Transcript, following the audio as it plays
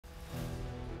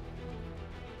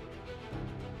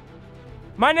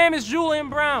My name is Julian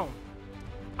Brown.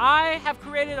 I have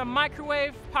created a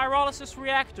microwave pyrolysis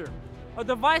reactor, a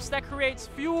device that creates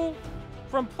fuel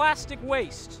from plastic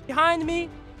waste. Behind me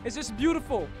is this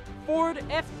beautiful Ford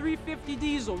F-350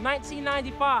 diesel,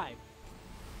 1995.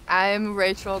 I'm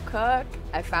Rachel Cook.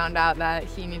 I found out that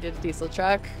he needed a diesel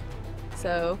truck,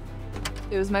 so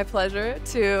it was my pleasure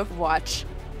to watch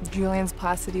Julian's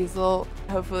Plastidesel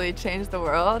hopefully change the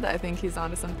world. I think he's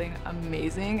onto something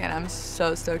amazing, and I'm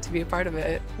so stoked to be a part of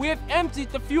it. We have emptied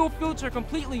the fuel filter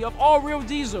completely of all real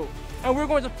diesel, and we're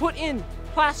going to put in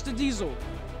Plastidesel.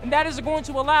 And that is going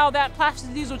to allow that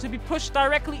Plastidesel to be pushed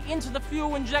directly into the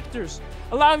fuel injectors,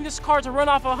 allowing this car to run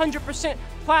off 100%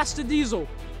 Plastidesel,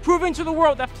 proving to the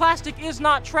world that plastic is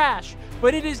not trash,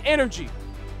 but it is energy.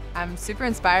 I'm super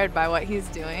inspired by what he's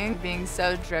doing, being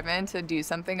so driven to do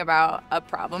something about a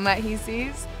problem that he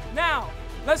sees. Now,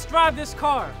 let's drive this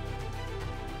car.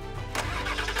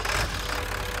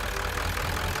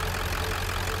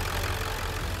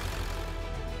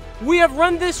 We have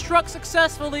run this truck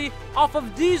successfully off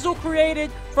of diesel created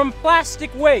from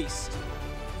plastic waste.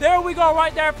 There we go,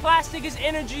 right there. Plastic is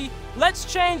energy.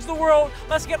 Let's change the world.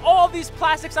 Let's get all these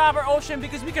plastics out of our ocean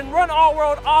because we can run our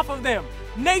world off of them.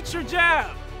 Nature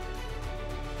jab.